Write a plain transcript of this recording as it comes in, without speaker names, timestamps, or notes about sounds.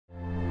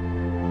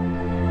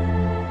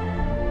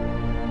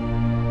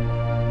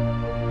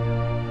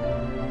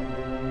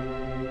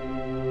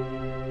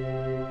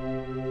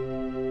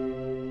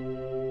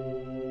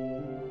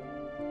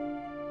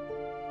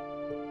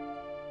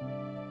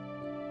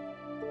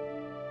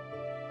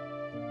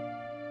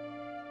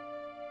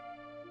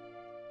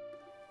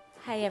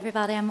Hi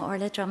everybody, I'm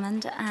Orla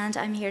Drummond and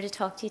I'm here to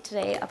talk to you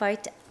today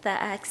about the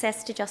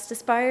access to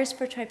justice barriers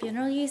for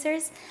tribunal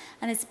users,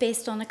 and it's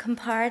based on a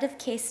comparative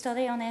case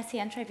study on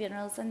SEN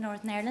tribunals in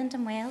Northern Ireland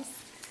and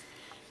Wales.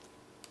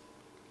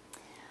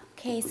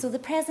 Okay, so the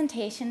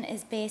presentation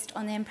is based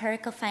on the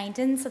empirical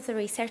findings of the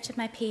research of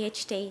my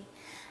PhD,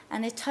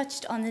 and it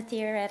touched on the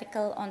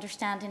theoretical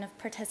understanding of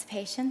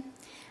participation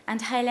and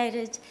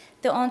highlighted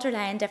the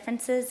underlying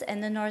differences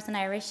in the Northern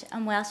Irish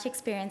and Welsh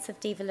experience of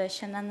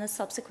devolution and the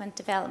subsequent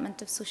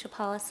development of social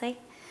policy.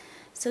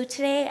 So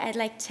today I'd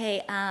like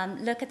to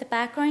look at the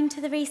background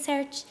to the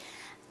research,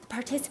 the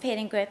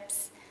participating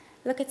groups,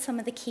 look at some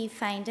of the key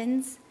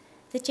findings,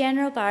 the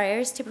general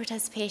barriers to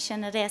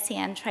participation at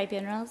SEN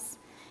tribunals,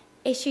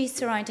 issues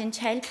surrounding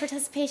child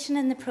participation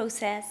in the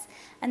process,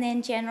 and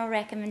then general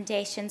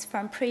recommendations for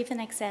improving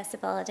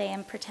accessibility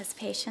and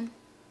participation.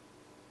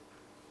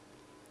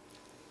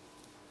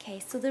 Okay,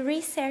 so the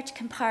research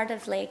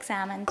comparatively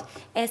examined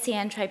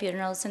SEN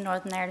tribunals in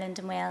Northern Ireland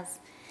and Wales,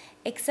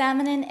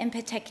 examining in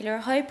particular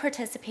how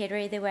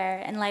participatory they were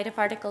in light of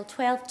Article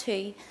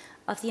 12.2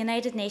 of the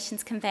United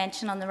Nations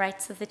Convention on the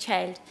Rights of the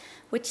Child,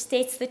 which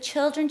states that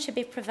children should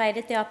be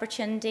provided the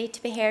opportunity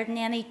to be heard in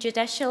any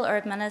judicial or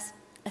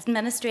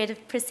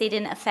administrative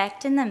proceeding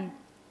affecting them.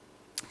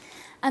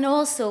 And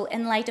also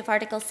in light of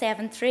Article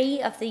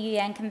 7.3 of the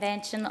UN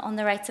Convention on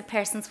the Rights of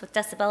Persons with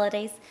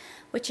Disabilities,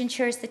 which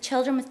ensures that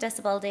children with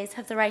disabilities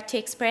have the right to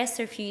express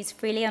their views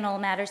freely on all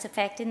matters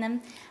affecting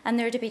them, and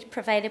they're to be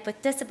provided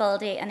with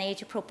disability and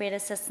age-appropriate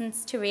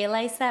assistance to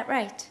realise that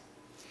right.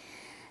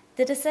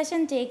 The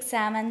decision to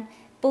examine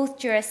both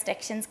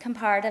jurisdictions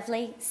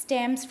comparatively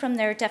stems from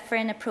their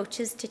differing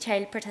approaches to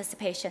child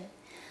participation.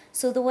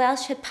 So the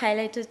Welsh had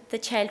piloted the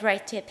child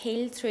right to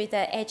appeal through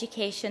the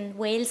Education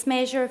Wales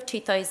measure of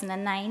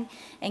 2009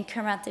 in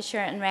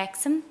Carmarthenshire and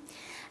Wrexham,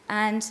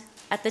 and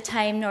at the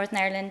time Northern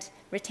Ireland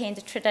retained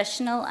a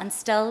traditional, and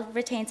still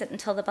retains it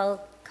until the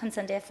bill comes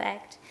into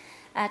effect,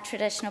 a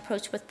traditional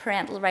approach with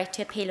parental right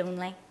to appeal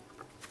only.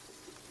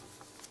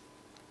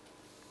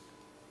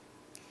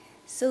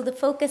 So the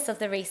focus of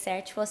the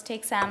research was to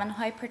examine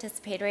how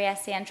participatory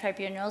SEN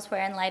tribunals were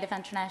in light of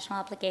international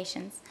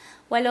obligations,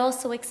 while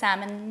also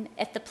examining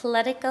if the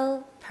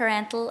political,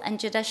 parental and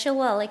judicial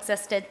will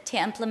existed to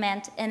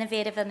implement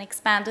innovative and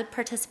expanded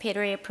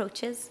participatory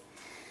approaches.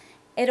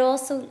 It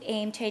also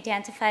aimed to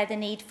identify the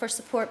need for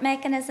support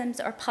mechanisms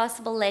or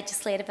possible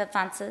legislative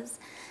advances,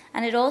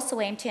 and it also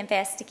aimed to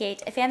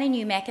investigate if any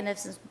new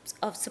mechanisms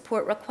of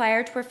support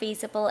required were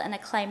feasible in a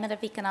climate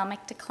of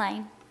economic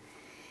decline.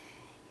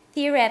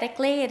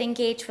 Theoretically, it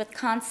engaged with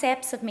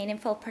concepts of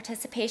meaningful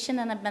participation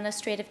and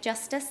administrative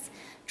justice,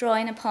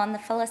 drawing upon the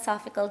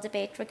philosophical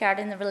debate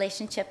regarding the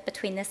relationship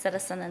between the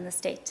citizen and the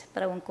state,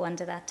 but I won't go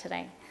into that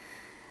today.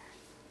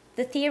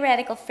 The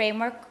theoretical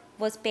framework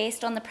was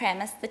based on the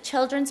premise that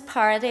children's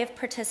parity of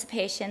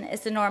participation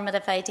is the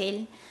normative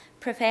ideal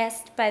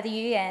professed by the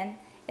UN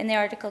in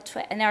Article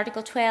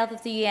 12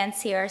 of the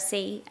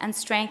UNCRC and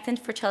strengthened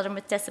for children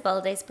with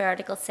disabilities by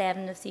Article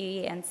 7 of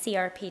the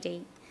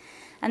UNCRPD.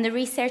 And the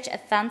research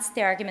advanced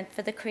the argument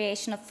for the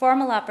creation of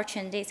formal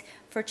opportunities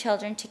for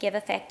children to give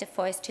effective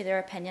voice to their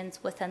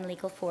opinions within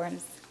legal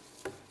forums.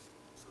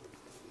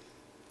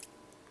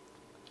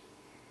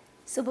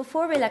 So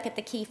before we look at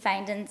the key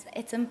findings,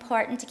 it's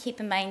important to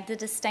keep in mind the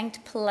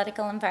distinct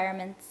political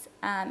environments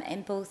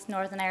in both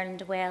Northern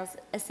Ireland and Wales,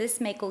 as this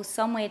may go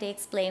some way to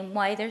explain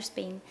why there's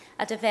been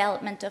a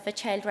development of a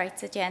child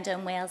rights agenda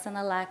in Wales and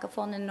a lack of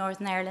one in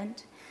Northern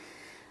Ireland.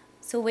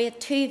 So we had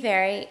two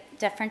very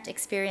different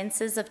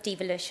experiences of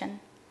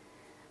devolution.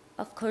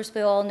 Of course,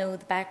 we all know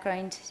the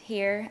background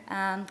here,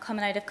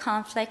 coming out of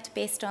conflict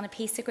based on a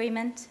peace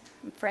agreement,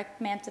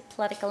 fragmented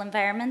political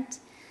environment,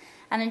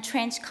 and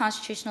entrenched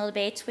constitutional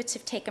debates which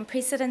have taken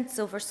precedence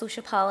over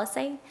social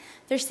policy.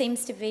 There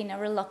seems to have been a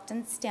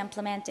reluctance to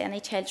implement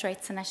any child's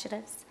rights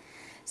initiatives.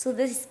 So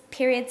these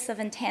periods of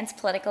intense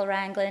political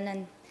wrangling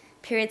and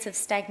periods of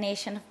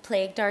stagnation have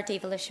plagued our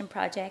devolution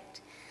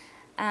project.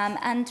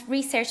 And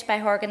research by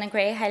Horgan and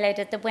Gray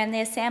highlighted that when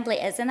the Assembly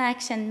is in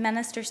action,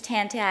 ministers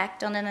tend to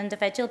act on an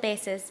individual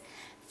basis,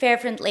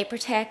 fervently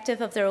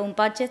protective of their own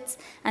budgets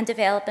and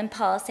developing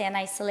policy in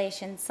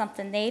isolation,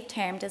 something they've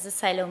termed as a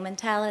silo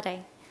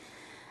mentality.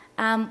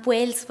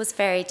 Wales was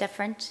very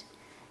different.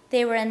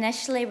 They were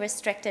initially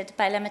restricted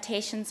by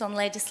limitations on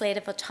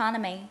legislative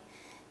autonomy,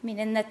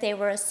 meaning that they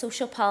were a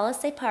social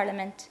policy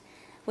parliament,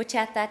 which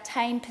at that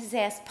time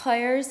possessed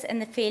powers in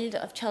the field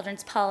of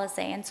children's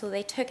policy, and so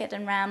they took it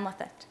and ran with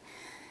it.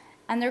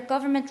 And their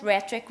government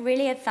rhetoric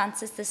really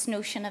advances this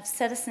notion of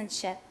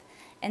citizenship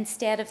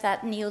instead of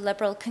that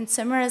neoliberal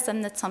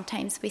consumerism that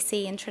sometimes we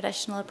see in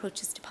traditional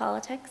approaches to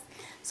politics.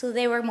 So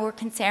they were more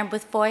concerned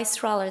with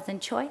voice rather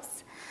than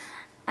choice.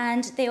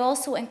 And they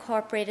also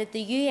incorporated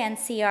the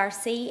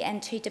UNCRC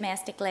into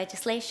domestic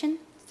legislation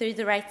through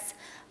the Rights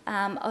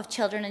of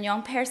Children and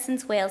Young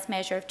Persons Wales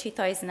measure of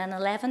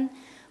 2011,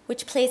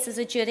 which places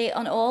a duty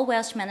on all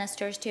Welsh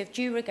ministers to have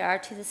due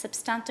regard to the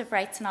substantive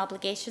rights and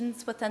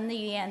obligations within the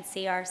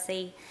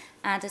UNCRC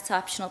and its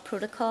optional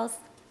protocols.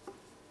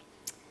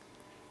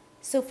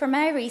 So for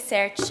my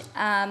research,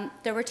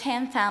 there were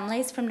 10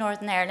 families from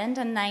Northern Ireland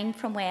and 9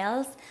 from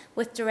Wales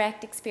with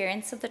direct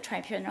experience of the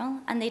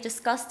tribunal, and they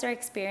discussed their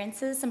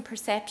experiences and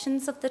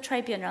perceptions of the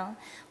tribunal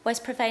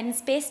whilst providing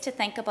space to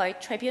think about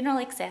tribunal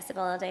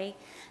accessibility,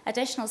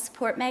 additional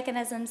support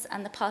mechanisms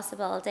and the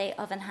possibility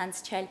of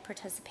enhanced child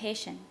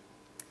participation.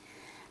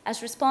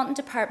 As respondent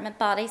department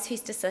bodies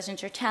whose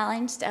decisions are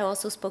challenged, I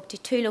also spoke to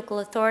 2 local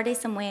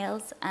authorities in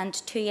Wales and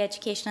 2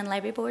 education and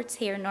library boards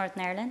here in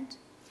Northern Ireland.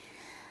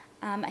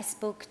 I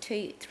spoke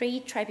to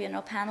 3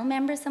 tribunal panel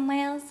members in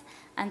Wales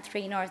and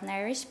 3 Northern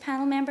Irish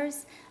panel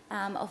members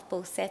of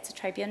both sets of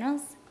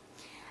tribunals.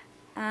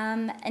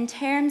 In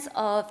terms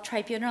of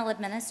tribunal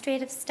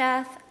administrative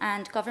staff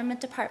and government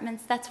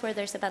departments, that's where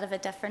there's a bit of a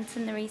difference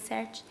in the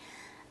research.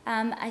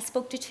 I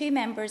spoke to 2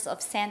 members of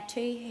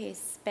CENTU, who's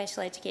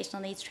Special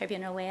Educational Needs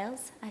Tribunal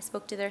Wales. I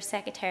spoke to their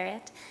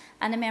secretariat,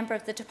 and a member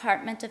of the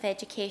Department of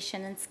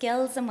Education and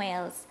Skills in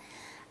Wales.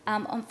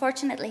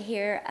 Unfortunately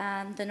here,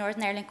 the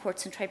Northern Ireland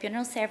Courts and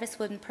Tribunal Service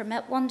wouldn't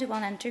permit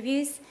one-to-one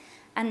interviews,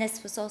 and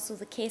this was also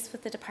the case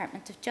with the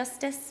Department of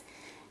Justice.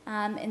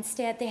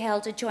 Instead, they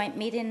held a joint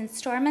meeting in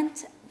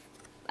Stormont.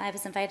 I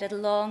was invited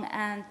along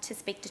to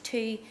speak to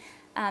 2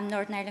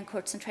 Northern Ireland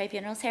Courts and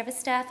Tribunal Service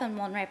staff and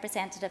 1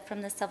 representative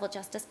from the Civil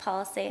Justice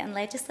Policy and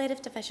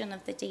Legislative Division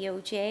of the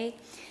DOJ,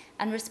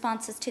 and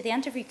responses to the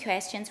interview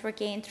questions were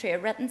gained through a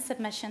written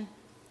submission.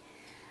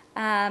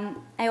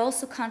 I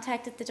also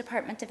contacted the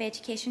Department of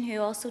Education,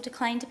 who also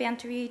declined to be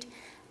interviewed,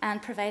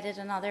 and provided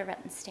another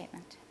written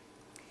statement.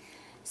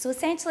 So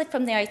essentially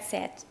from the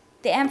outset,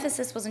 the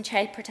emphasis was on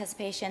child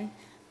participation,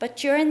 but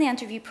during the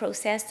interview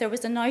process there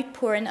was an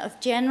outpouring of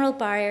general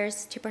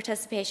barriers to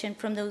participation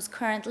from those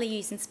currently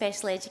using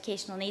special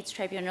educational needs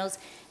tribunals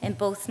in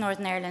both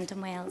Northern Ireland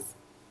and Wales.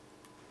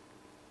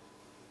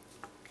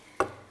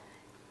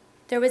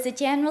 There was a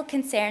general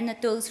concern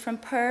that those from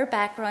poorer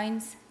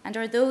backgrounds and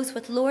or those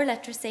with lower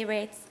literacy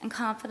rates and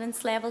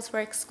confidence levels were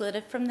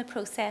excluded from the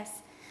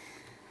process.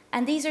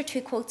 And these are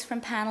 2 quotes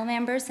from panel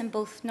members in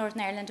both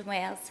Northern Ireland and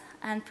Wales.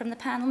 And from the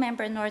panel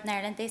member in Northern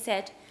Ireland, they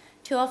said,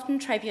 "Too often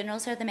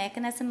tribunals are the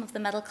mechanism of the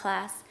middle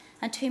class,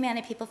 and too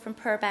many people from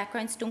poor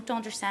backgrounds don't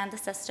understand the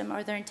system,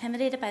 or they're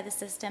intimidated by the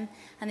system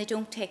and they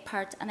don't take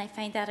part, and I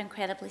find that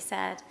incredibly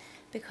sad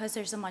because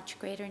there's a much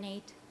greater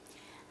need."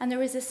 And there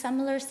was a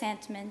similar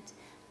sentiment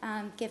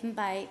given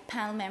by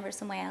panel members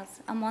in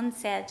Wales, and one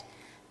said,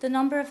 "The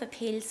number of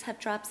appeals have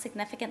dropped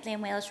significantly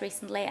in Wales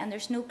recently, and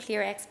there's no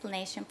clear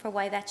explanation for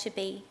why that should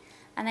be.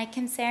 And I'm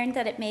concerned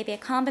that it may be a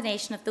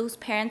combination of those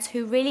parents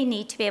who really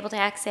need to be able to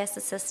access the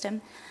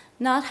system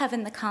not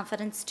having the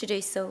confidence to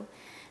do so.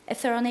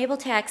 If they're unable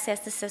to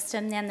access the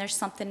system, then there's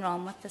something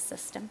wrong with the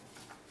system."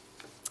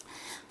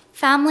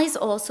 Families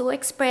also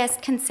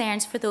expressed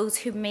concerns for those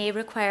who may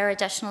require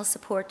additional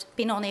support,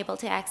 being unable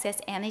to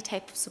access any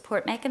type of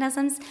support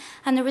mechanisms,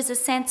 and there was a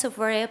sense of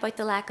worry about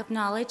the lack of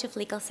knowledge of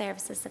legal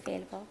services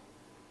available.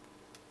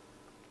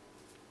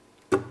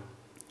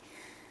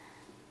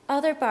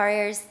 Other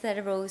barriers that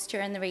arose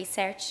during the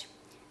research.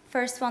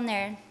 First one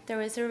there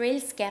was a real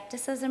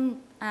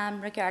scepticism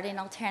regarding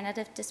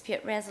alternative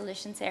dispute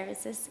resolution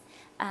services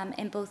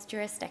in both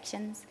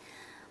jurisdictions.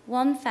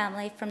 One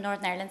family from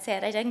Northern Ireland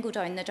said, "I didn't go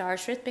down the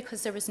DARS route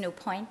because there was no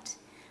point."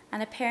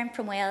 And a parent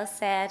from Wales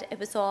said, "It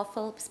was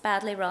awful, it was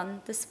badly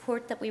run, the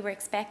support that we were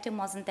expecting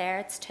wasn't there,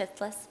 it's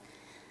toothless."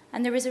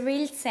 And there was a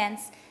real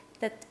sense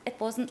that it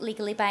wasn't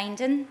legally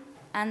binding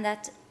and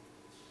that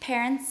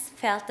parents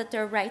felt that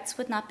their rights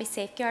would not be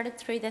safeguarded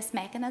through this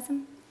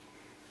mechanism.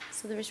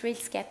 So there was real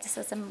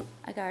scepticism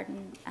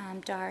regarding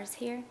DARS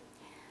here.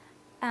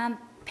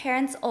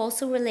 Parents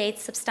also relayed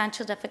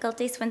substantial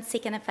difficulties when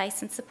seeking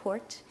advice and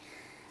support.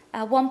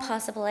 One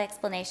possible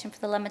explanation for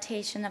the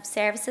limitation of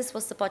services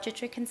was the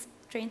budgetary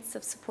constraints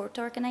of support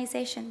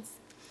organisations.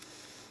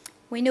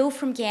 We know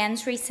from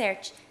Gain's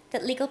research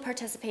that legal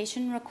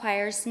participation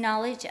requires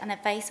knowledge and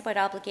advice about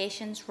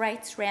obligations,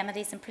 rights,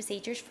 remedies and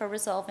procedures for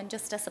resolving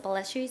justiciable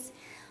issues.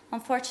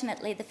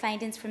 Unfortunately, the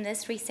findings from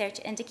this research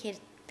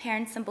indicate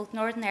parents in both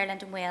Northern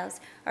Ireland and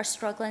Wales are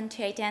struggling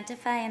to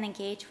identify and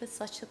engage with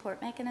such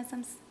support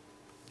mechanisms.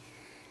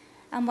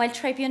 And while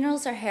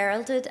tribunals are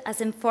heralded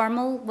as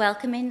informal,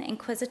 welcoming,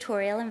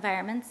 inquisitorial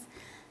environments,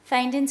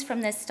 findings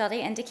from this study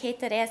indicate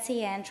that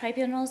SEN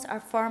tribunals are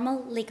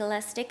formal,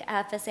 legalistic,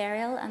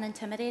 adversarial and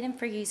intimidating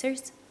for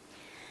users.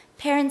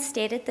 Parents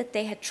stated that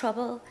they had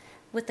trouble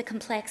with the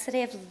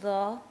complexity of the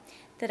law,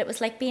 that it was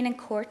like being in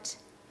court,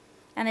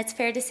 and it's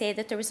fair to say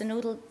that there was a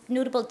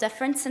notable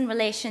difference in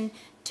relation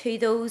to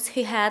those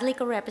who had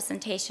legal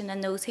representation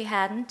and those who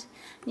hadn't.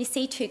 And you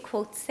see 2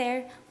 quotes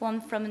there, one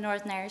from a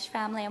Northern Irish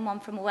family and one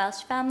from a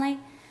Welsh family.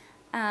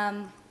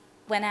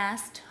 When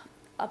asked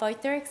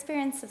about their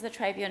experience of the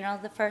tribunal,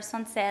 the first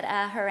one said,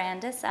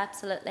 horrendous,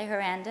 absolutely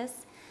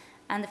horrendous.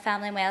 And the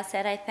family in Wales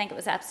said, "I think it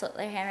was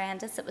absolutely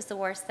horrendous, it was the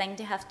worst thing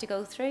to have to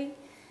go through."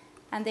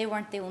 And they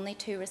weren't the only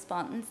 2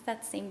 respondents.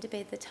 That seemed to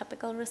be the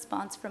typical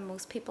response from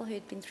most people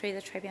who'd been through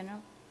the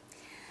tribunal.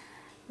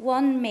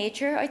 One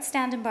major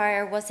outstanding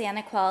barrier was the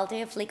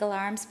inequality of legal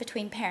arms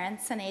between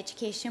parents and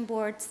education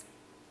boards.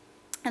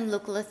 and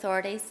local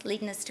authorities,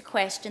 leading us to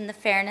question the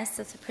fairness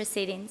of the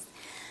proceedings.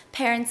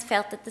 Parents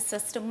felt that the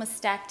system was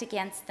stacked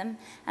against them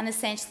and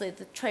essentially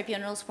the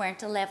tribunals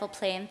weren't a level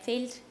playing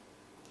field.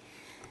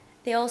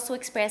 They also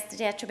expressed the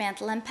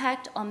detrimental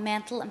impact on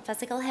mental and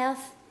physical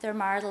health, their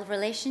marital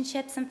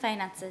relationships and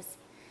finances.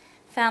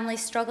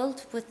 Families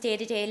struggled with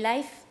day-to-day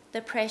life,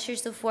 the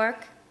pressures of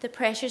work, the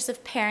pressures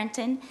of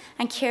parenting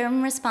and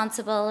caring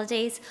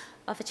responsibilities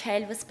of a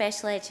child with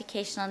special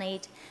educational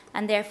need,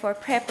 and therefore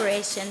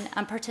preparation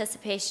and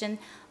participation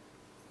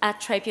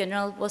at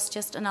tribunal was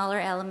just another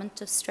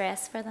element of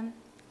stress for them.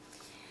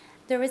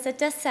 There was a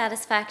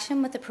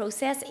dissatisfaction with the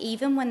process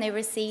even when they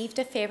received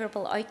a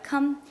favourable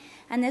outcome,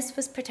 and this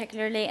was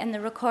particularly in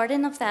the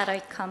recording of that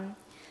outcome.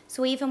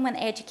 So even when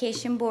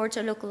education boards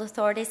or local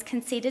authorities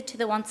conceded to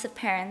the wants of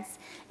parents,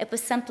 it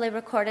was simply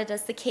recorded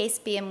as the case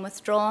being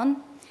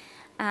withdrawn.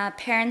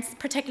 Parents,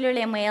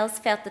 particularly in Wales,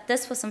 felt that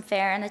this was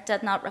unfair and it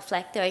did not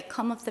reflect the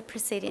outcome of the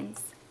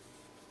proceedings.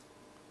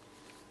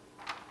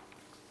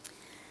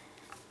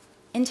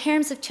 In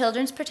terms of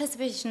children's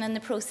participation in the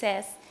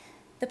process,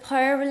 the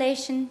power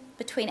relation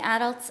between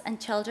adults and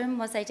children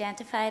was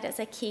identified as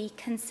a key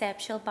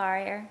conceptual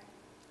barrier.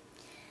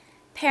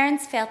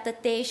 Parents felt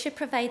that they should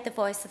provide the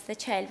voice of the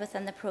child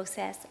within the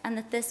process and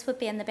that this would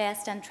be in the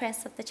best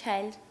interests of the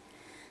child.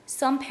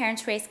 Some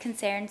parents raised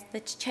concerns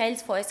that the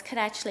child's voice could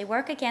actually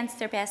work against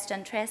their best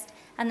interest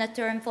and that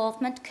their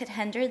involvement could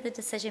hinder the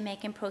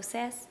decision-making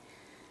process.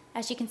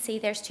 As you can see,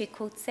 there's two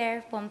quotes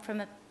there, one from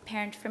a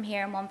parent from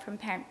here and one from a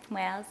parent from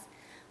Wales.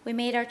 We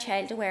made our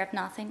child aware of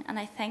nothing, and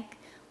I think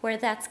where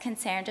that's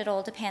concerned, it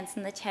all depends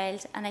on the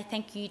child, and I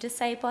think you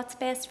decide what's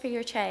best for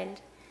your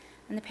child.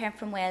 And the parent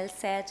from Wales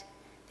said,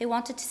 they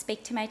wanted to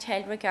speak to my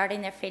child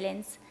regarding their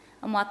feelings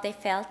and what they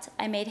felt.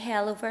 I made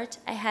hell over it.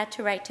 I had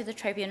to write to the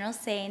tribunal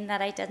saying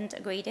that I didn't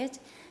agree to it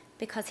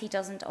because he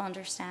doesn't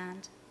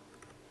understand.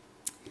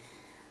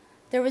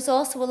 There was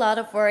also a lot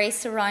of worry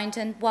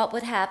surrounding what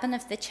would happen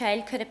if the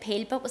child could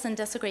appeal but was in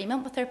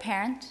disagreement with their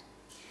parent.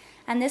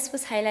 And this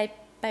was highlighted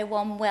by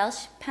one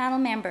Welsh panel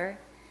member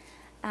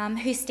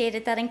who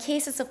stated that in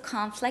cases of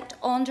conflict,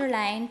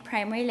 underlying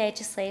primary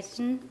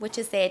legislation, which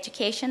is the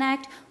Education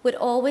Act, would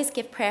always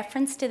give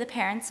preference to the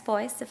parent's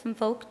voice if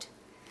invoked.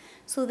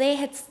 So they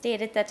had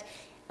stated that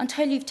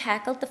until you've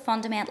tackled the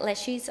fundamental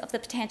issues of the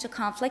potential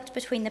conflict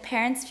between the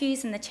parent's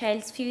views and the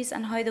child's views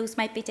and how those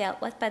might be dealt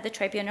with by the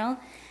tribunal,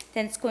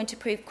 then it's going to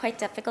prove quite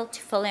difficult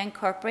to fully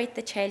incorporate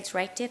the child's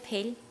right to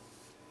appeal.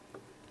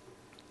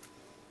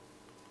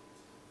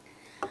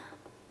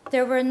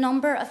 There were a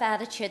number of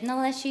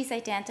attitudinal issues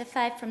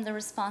identified from the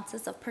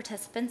responses of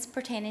participants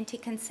pertaining to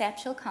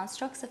conceptual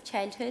constructs of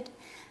childhood,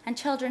 and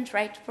children's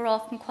rights were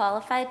often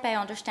qualified by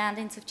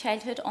understandings of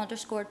childhood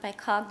underscored by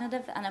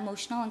cognitive and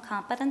emotional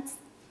incompetence.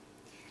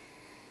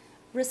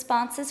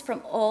 Responses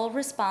from all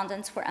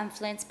respondents were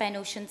influenced by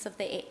notions of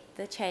the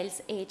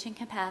child's age and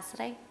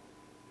capacity.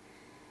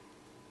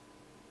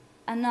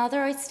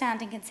 Another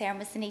outstanding concern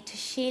was the need to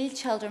shield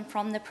children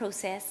from the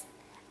process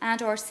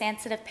and or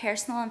sensitive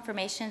personal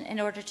information in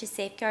order to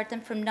safeguard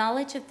them from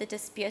knowledge of the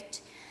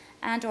dispute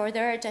and or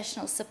their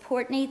additional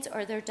support needs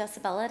or their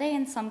disability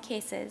in some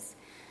cases.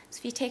 So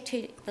if you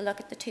take a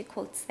look at the two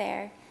quotes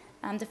there,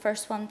 the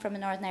first one from a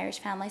Northern Irish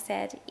family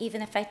said,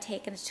 even if I'd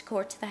taken it to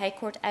court, to the High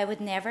Court, I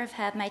would never have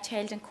had my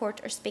child in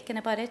court or speaking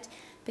about it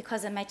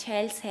because in my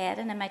child's head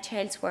and in my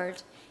child's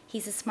world,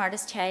 he's the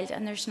smartest child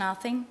and there's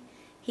nothing.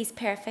 He's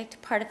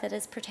perfect. Part of it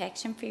is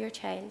protection for your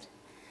child.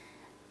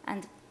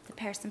 And the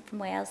person from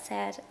Wales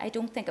said, I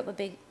don't think it would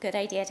be a good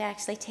idea to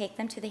actually take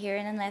them to the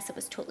hearing unless it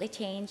was totally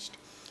changed.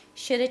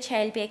 Should a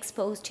child be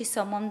exposed to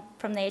someone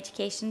from the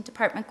education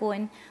department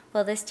going,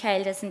 well, this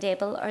child isn't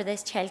able or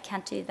this child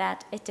can't do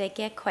that, it did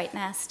get quite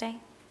nasty.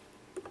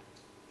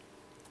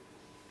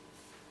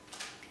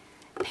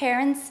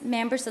 Parents,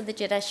 members of the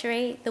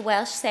judiciary, the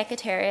Welsh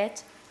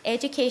Secretariat,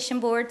 education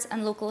boards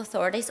and local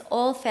authorities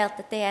all felt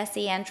that the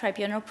SEN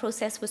tribunal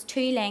process was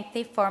too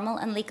lengthy, formal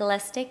and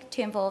legalistic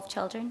to involve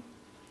children.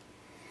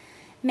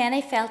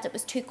 Many felt it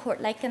was too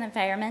court-like an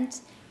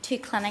environment, too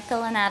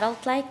clinical and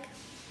adult-like.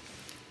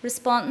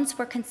 Respondents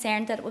were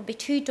concerned that it would be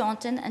too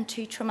daunting and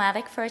too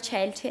traumatic for a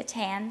child to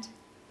attend.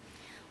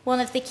 One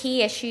of the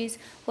key issues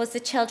was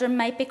that children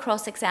might be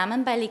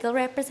cross-examined by legal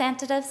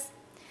representatives.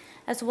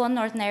 As one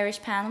Northern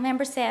Irish panel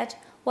member said,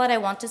 what I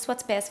want is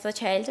what's best for the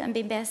child, and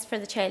being best for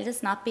the child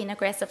is not being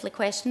aggressively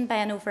questioned by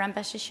an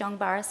over-ambitious young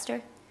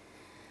barrister.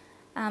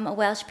 A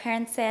Welsh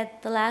parent said,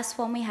 the last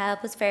one we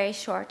had was very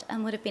short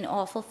and would have been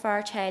awful for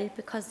our child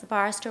because the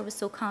barrister was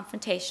so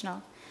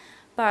confrontational.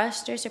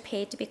 Barristers are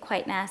paid to be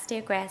quite nasty,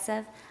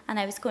 aggressive, and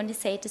I was going to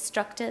say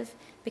destructive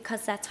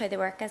because that's how they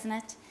work, isn't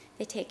it?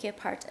 They take you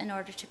apart in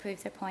order to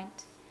prove their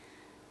point.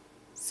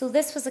 So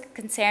this was a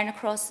concern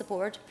across the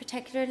board,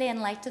 particularly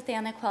in light of the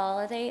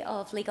inequality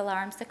of legal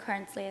arms that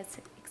currently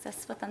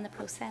exists within the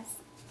process.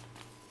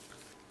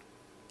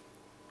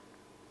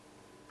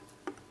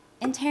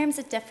 In terms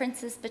of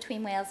differences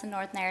between Wales and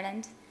Northern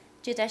Ireland,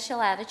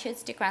 judicial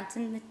attitudes to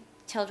granting the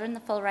children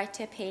the full right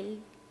to appeal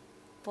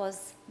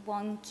was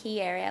one key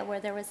area where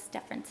there was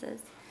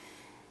differences.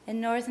 In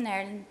Northern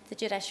Ireland, the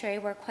judiciary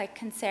were quite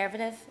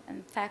conservative.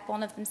 In fact,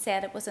 one of them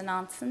said it was a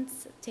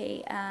nonsense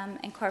to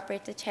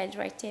incorporate the child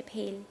right to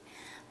appeal,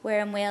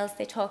 where in Wales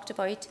they talked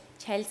about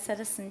child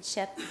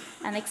citizenship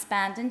and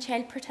expanding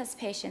child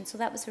participation, so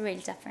that was a real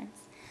difference.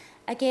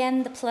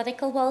 Again, the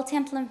political will to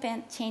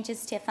implement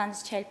changes to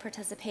advance child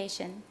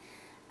participation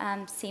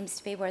seems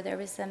to be where there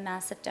was a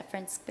massive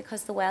difference,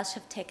 because the Welsh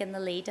have taken the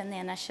lead in the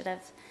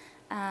initiative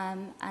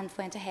and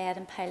went ahead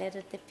and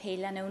piloted the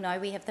appeal. I know now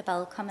we have the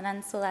bill coming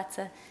in, so that's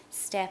a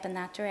step in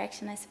that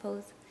direction, I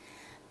suppose.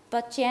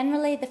 But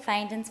generally, the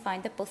findings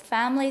found that both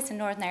families in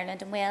Northern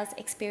Ireland and Wales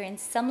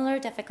experienced similar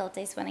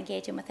difficulties when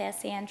engaging with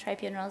SEN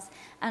tribunals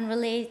and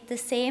relayed the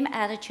same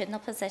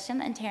attitudinal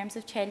position in terms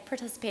of child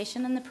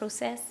participation in the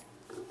process.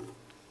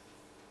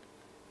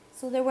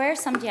 So there were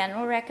some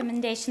general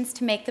recommendations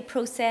to make the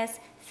process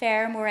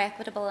fair, more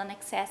equitable and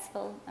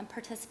accessible and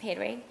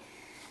participatory.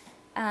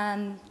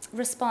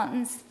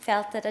 Respondents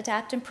felt that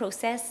adapting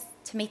process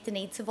to meet the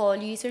needs of all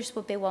users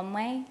would be one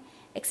way,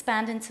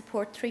 expanding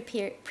support through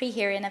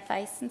pre-hearing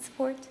advice and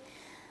support,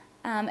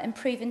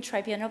 improving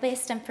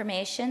tribunal-based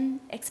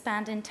information,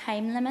 expanding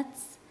time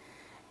limits,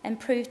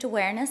 improved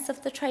awareness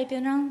of the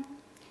tribunal,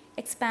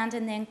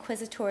 expanding the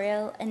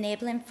inquisitorial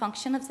enabling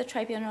function of the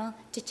tribunal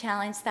to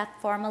challenge that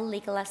formal,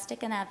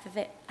 legalistic and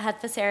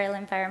adversarial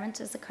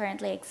environment as it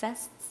currently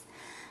exists,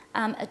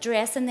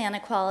 addressing the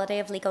inequality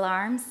of legal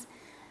arms,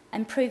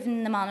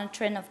 improving the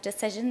monitoring of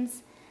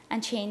decisions,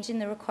 and changing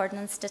the recording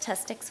and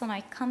statistics on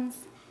outcomes.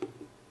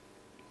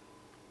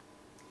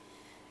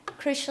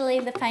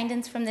 Crucially, the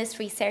findings from this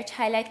research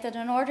highlight that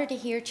in order to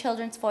hear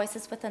children's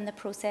voices within the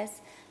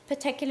process,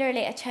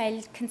 particularly a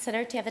child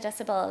considered to have a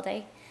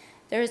disability,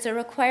 there is a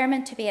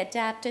requirement to be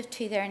adaptive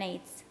to their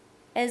needs.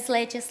 Is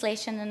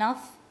legislation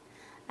enough?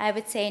 I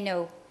would say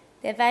no.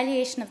 The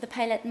evaluation of the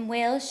pilot in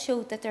Wales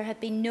showed that there had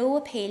been no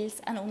appeals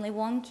and only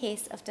one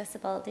case of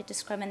disability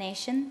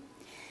discrimination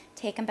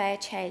taken by a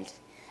child.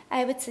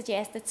 I would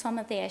suggest that some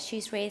of the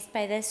issues raised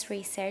by this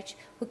research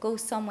would go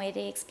some way to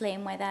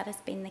explain why that has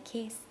been the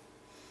case.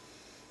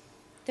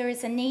 There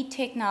is a need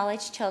to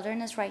acknowledge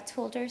children as rights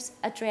holders,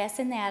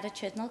 addressing the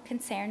attitudinal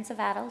concerns of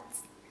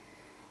adults.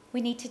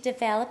 We need to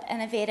develop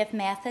innovative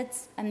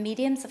methods and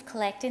mediums of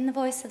collecting the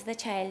voice of the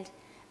child,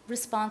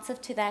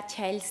 responsive to that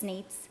child's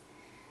needs,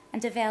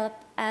 and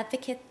develop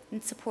advocate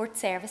and support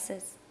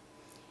services.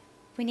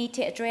 We need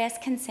to address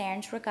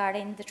concerns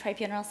regarding the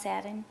tribunal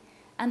setting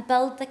and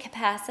build the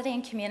capacity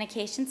and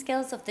communication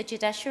skills of the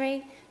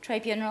judiciary,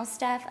 tribunal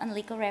staff and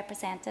legal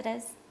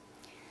representatives.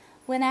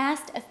 When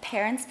asked if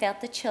parents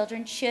felt that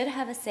children should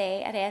have a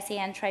say at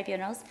SEN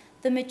tribunals,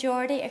 the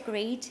majority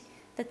agreed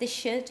that they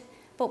should,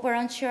 but were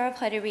unsure of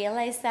how to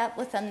realise that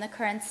within the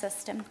current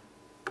system.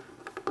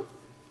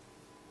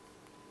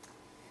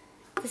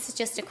 This is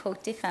just a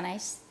quote to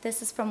finish.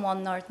 This is from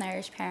one Northern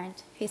Irish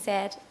parent who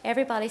said,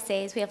 "Everybody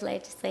says we have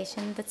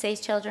legislation that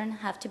says children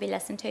have to be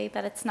listened to,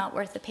 but it's not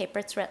worth the paper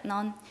it's written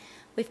on.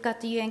 We've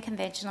got the UN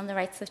Convention on the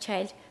Rights of the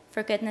Child.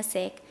 For goodness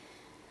sake,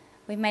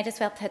 we might as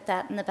well put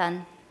that in the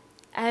bin."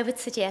 I would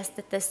suggest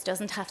that this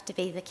doesn't have to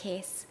be the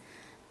case.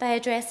 By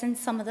addressing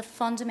some of the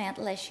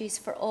fundamental issues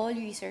for all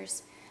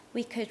users,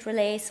 we could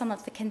relay some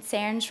of the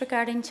concerns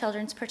regarding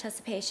children's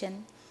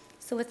participation.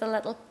 So with a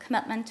little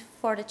commitment,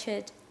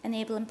 fortitude,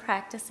 enabling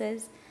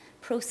practices,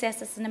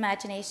 processes and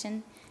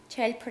imagination,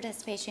 child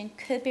participation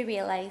could be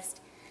realised.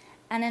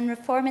 And in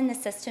reforming the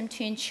system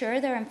to ensure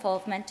their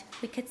involvement,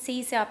 we could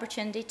seize the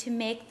opportunity to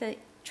make the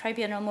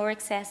tribunal more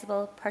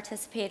accessible,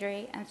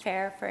 participatory and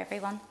fair for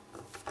everyone.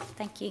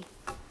 Thank you.